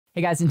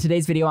Hey guys, in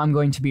today's video, I'm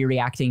going to be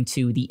reacting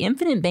to the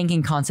infinite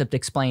banking concept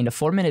explained, a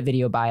 4-minute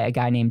video by a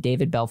guy named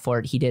David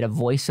Befort. He did a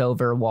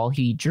voiceover while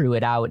he drew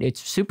it out. It's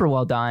super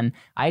well done.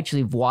 I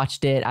actually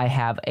watched it. I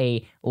have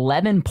a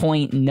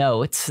 11-point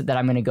notes that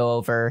I'm going to go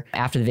over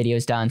after the video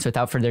is done. So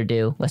without further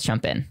ado, let's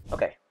jump in.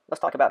 Okay,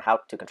 let's talk about how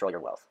to control your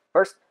wealth.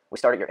 First, we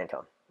start at your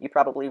income. You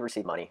probably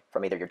receive money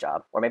from either your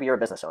job, or maybe you're a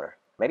business owner.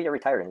 Maybe you're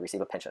retired and you receive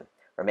a pension,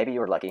 or maybe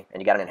you were lucky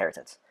and you got an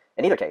inheritance.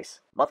 In either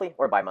case, monthly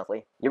or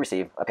bi-monthly, you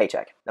receive a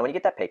paycheck. Now when you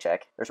get that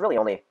paycheck, there's really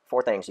only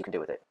 4 things you can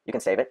do with it. You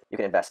can save it, you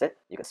can invest it,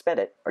 you can spend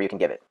it, or you can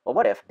give it. Well,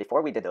 what if,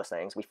 before we did those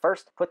things, we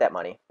first put that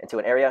money into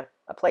an area,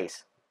 a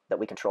place that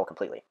we control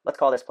completely? Let's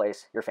call this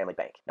place your family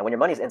bank. Now when your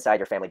money's inside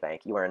your family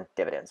bank, you earn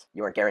dividends.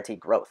 You earn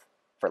guaranteed growth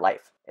for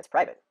life. It's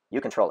private.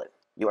 You control it.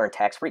 You earn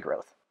tax-free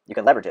growth. You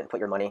can leverage it and put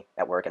your money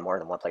at work in more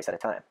than one place at a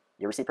time.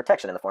 You receive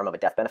protection in the form of a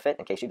death benefit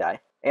in case you die,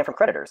 and from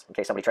creditors in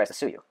case somebody tries to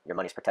sue you. Your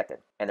money's protected.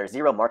 And there's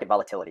zero market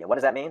volatility. And what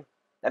does that mean?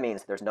 That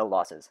means there's no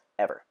losses,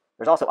 ever.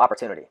 There's also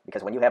opportunity,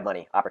 because when you have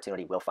money,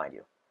 opportunity will find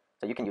you.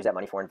 So you can use that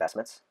money for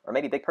investments, or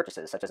maybe big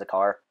purchases, such as a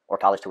car, or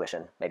college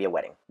tuition, maybe a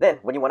wedding. Then,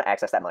 when you want to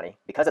access that money,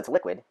 because it's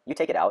liquid, you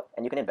take it out,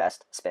 and you can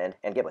invest, spend,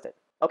 and give with it.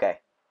 Okay,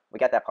 we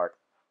got that part.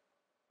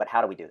 But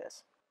how do we do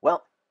this?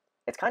 Well,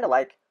 it's kind of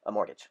like a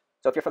mortgage.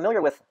 So if you're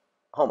familiar with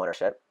home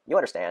ownership, you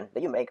understand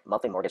that you make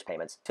monthly mortgage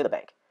payments to the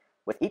bank.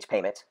 With each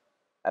payment,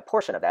 a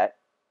portion of that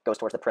goes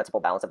towards the principal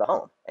balance of the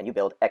home, and you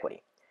build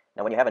equity.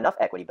 Now, when you have enough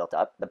equity built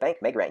up, the bank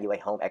may grant you a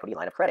home equity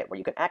line of credit where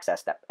you can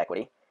access that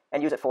equity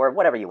and use it for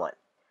whatever you want.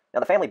 Now,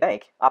 the family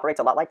bank operates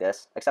a lot like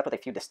this, except with a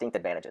few distinct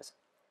advantages.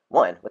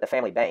 1, with the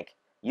family bank,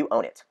 you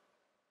own it,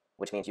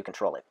 which means you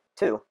control it.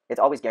 2, it's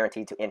always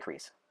guaranteed to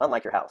increase,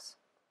 unlike your house.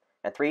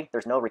 And 3,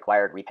 there's no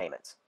required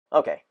repayments.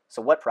 Okay,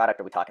 so what product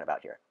are we talking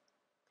about here?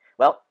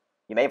 Well,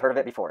 you may have heard of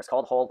it before. It's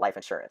called whole life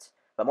insurance.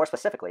 But more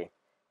specifically,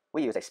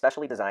 we use a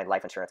specially designed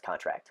life insurance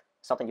contract,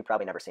 something you've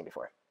probably never seen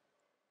before.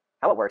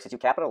 How it works is you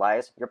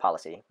capitalize your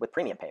policy with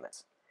premium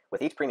payments.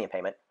 With each premium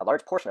payment, a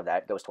large portion of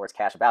that goes towards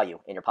cash value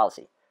in your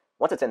policy.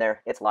 Once it's in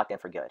there, it's locked in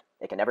for good.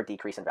 It can never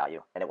decrease in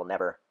value, and it will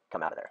never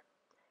come out of there.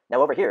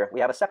 Now over here, we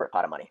have a separate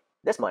pot of money.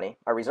 This money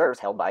are reserves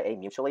held by a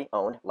mutually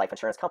owned life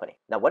insurance company.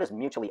 Now what does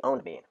mutually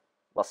owned mean?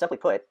 Well, simply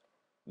put,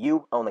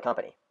 you own the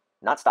company.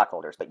 Not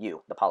stockholders, but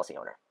you, the policy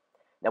owner.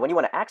 Now when you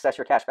want to access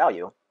your cash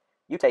value,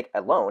 you take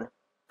a loan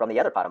from the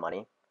other pot of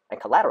money and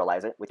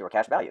collateralize it with your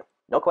cash value.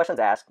 No questions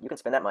asked. You can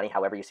spend that money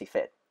however you see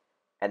fit.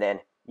 And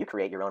then you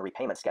create your own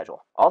repayment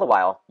schedule. All the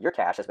while, your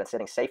cash has been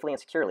sitting safely and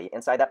securely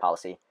inside that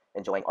policy,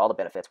 enjoying all the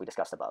benefits we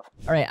discussed above.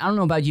 All right, I don't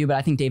know about you, but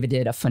I think David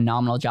did a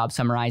phenomenal job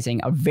summarizing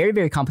a very,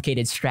 very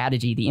complicated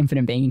strategy, the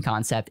infinite banking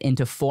concept,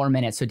 into 4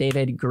 minutes. So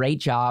David, great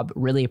job.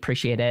 Really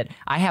appreciate it.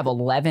 I have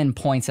 11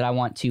 points that I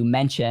want to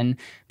mention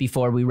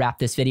before we wrap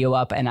this video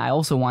up. And I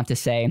also want to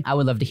say, I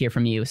would love to hear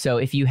from you. So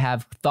if you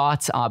have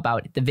thoughts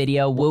about the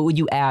video, what would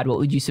you add? What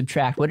would you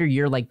subtract? What are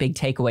your big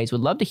takeaways?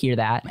 Would love to hear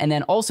that. And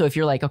then also if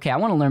you're like, okay, I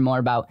want to learn more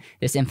about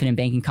this infinite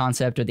banking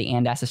concept or the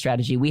and asset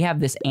strategy, we have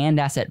this and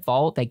asset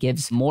vault that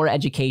gives more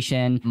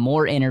education,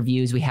 more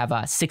interviews. We have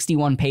a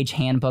 61-page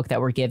handbook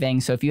that we're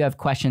giving. So if you have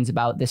questions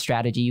about this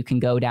strategy, you can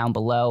go down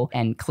below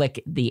and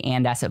click the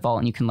and asset vault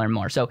and you can learn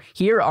more. So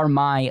here are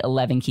my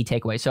 11 key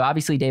takeaways. So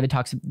obviously David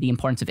talks about the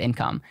importance of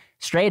income.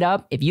 Straight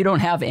up, if you don't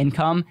have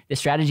income, the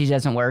strategy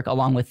doesn't work,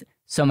 along with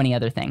so many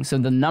other things. So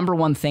the number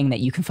one thing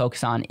that you can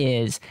focus on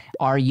is,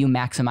 are you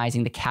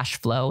maximizing the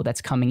cash flow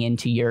that's coming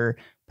into your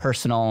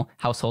personal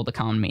household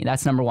economy?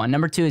 That's number one.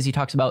 Number 2 is he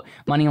talks about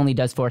money only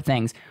does 4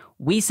 things.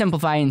 We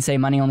simplify and say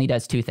money only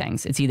does 2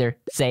 things. It's either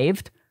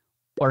saved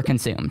or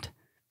consumed.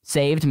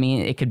 Saved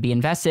means it could be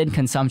invested.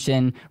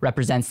 Consumption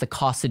represents the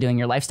cost of doing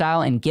your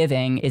lifestyle, and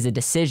giving is a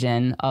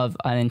decision of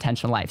an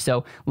intentional life.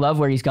 So love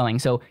where he's going.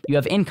 So you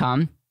have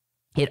income.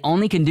 It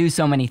only can do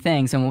so many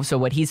things. And so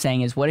what he's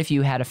saying is, what if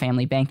you had a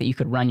family bank that you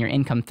could run your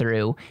income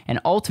through?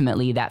 And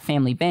ultimately that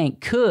family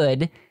bank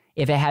could,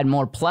 if it had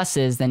more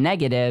pluses than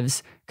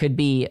negatives, could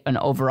be an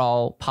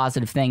overall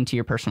positive thing to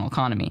your personal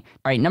economy.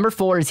 All right, number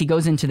 4 is he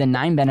goes into the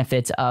 9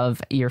 benefits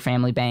of your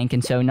family bank.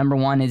 And so number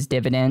 1 is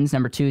dividends.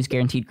 Number 2 is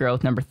guaranteed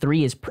growth. Number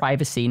 3 is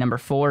privacy. Number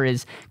 4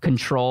 is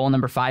control.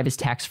 Number 5 is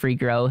tax-free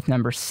growth.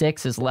 Number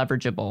 6 is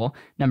leverageable.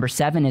 Number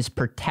 7 is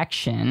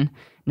protection.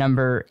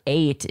 Number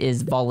 8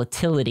 is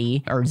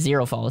volatility, or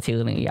zero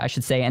volatility, I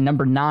should say. And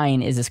number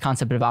 9 is this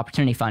concept of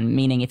opportunity fund,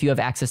 meaning if you have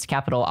access to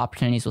capital,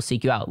 opportunities will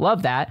seek you out.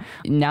 Love that.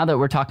 Now that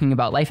we're talking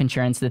about life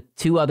insurance, the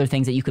 2 other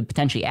things that you could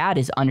potentially add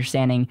is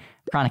understanding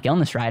chronic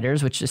illness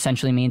riders, which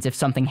essentially means if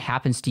something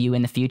happens to you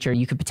in the future,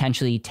 you could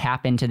potentially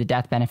tap into the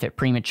death benefit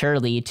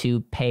prematurely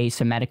to pay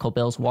some medical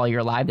bills while you're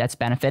alive. That's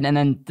benefit. And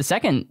then the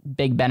second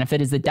big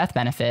benefit is the death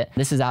benefit.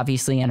 This is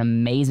obviously an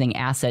amazing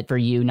asset for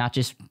you, not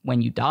just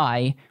when you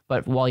die,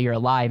 but while you're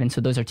alive. And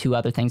so those are 2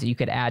 other things that you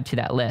could add to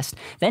that list.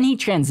 Then he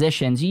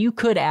transitions. You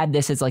could add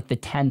this as like the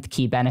 10th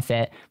key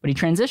benefit, but he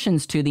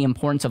transitions to the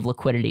importance of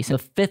liquidity. So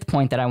the 5th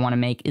point that I want to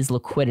make is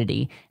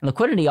liquidity. And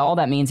liquidity, all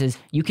that means is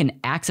you can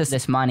access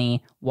this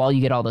money while while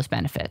you get all those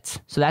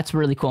benefits. So that's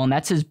really cool. And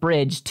that's his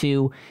bridge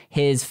to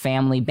his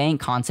family bank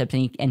concept.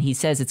 And he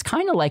says it's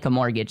kind of like a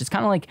mortgage. It's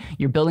kind of like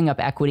you're building up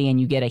equity and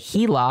you get a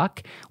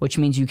HELOC, which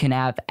means you can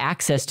have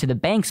access to the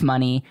bank's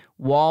money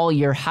while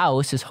your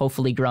house is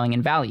hopefully growing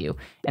in value.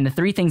 And the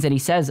three things that he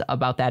says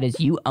about that is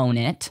you own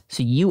it.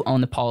 So you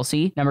own the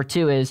policy. Number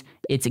two is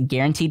it's a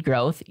guaranteed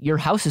growth. Your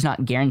house is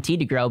not guaranteed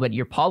to grow, but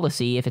your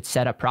policy, if it's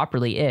set up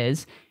properly,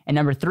 is. And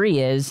number three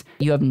is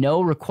you have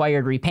no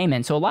required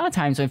repayment. So a lot of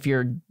times if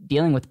you're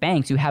dealing with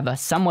banks, you have a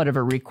somewhat of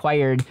a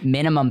required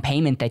minimum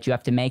payment that you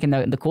have to make. And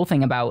the cool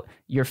thing about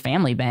your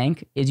family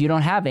bank is you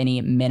don't have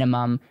any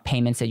minimum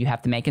payments that you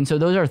have to make. And so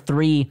those are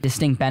three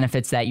distinct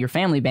benefits that your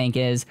family bank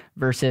is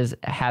versus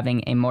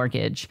having a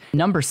mortgage.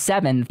 Number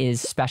 7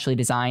 is specially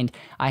designed.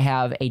 I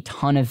have a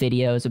ton of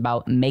videos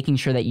about making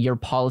sure that your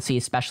policy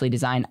is specially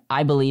designed.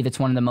 I believe it's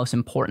one of the most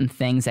important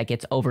things that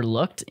gets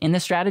overlooked in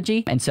this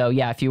strategy. And so,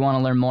 yeah, if you want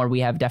to learn more, we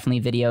have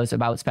definitely videos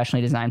about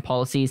specially designed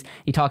policies.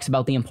 He talks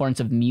about the importance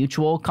of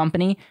mutual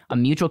company, a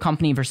mutual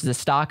company versus a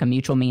stock. A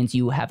mutual means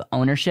you have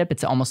ownership.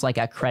 It's almost like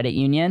a credit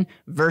union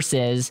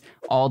versus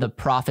all the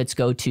profits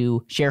go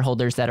to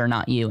shareholders that are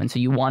not you. And so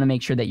you want to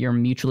make sure that you're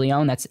mutually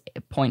owned. That's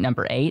point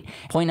number 8.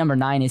 Point number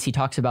 9 is he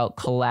talks about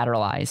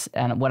collateralize.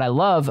 And what I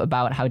love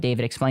about how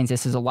David explains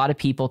this is a lot of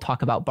people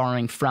talk about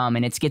borrowing from,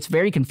 and it gets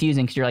very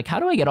confusing because you're like, how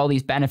do I get all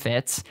these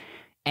benefits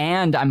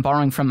and I'm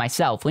borrowing from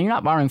myself? Well, you're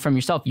not borrowing from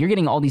yourself. You're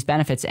getting all these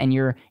benefits and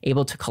you're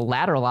able to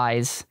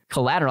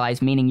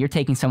collateralize, meaning you're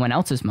taking someone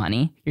else's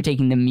money. You're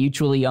taking the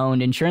mutually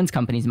owned insurance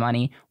company's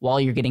money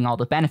while you're getting all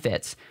the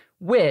benefits,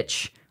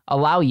 which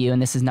allow you, and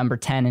this is number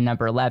 10 and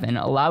number 11,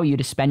 allow you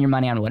to spend your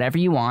money on whatever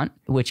you want,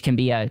 which can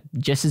be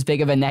just as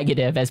big of a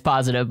negative as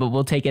positive, but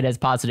we'll take it as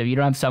positive. You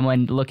don't have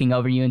someone looking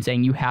over you and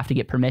saying you have to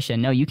get permission.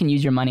 No, you can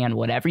use your money on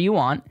whatever you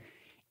want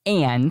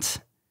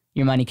and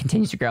your money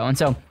continues to grow. And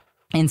so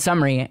in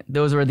summary,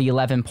 those were the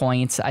 11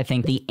 points. I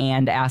think the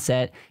And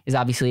Asset is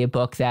obviously a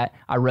book that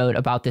I wrote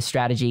about this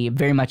strategy.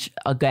 Very much,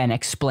 again,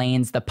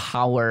 explains the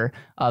power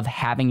of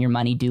having your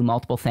money do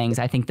multiple things.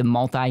 I think the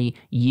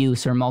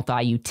multi-use or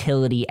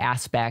multi-utility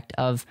aspect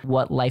of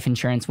what life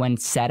insurance, when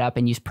set up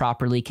and used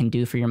properly, can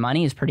do for your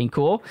money is pretty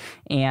cool.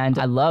 And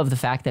I love the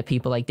fact that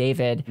people like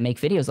David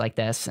make videos like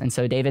this. And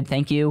so David,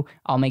 thank you.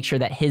 I'll make sure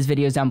that his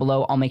video is down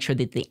below. I'll make sure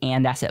that the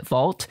And Asset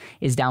Vault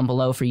is down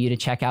below for you to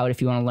check out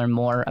if you want to learn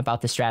more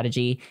about the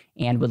strategy,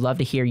 and would love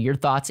to hear your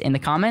thoughts in the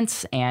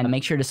comments, and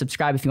make sure to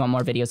subscribe if you want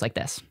more videos like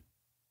this.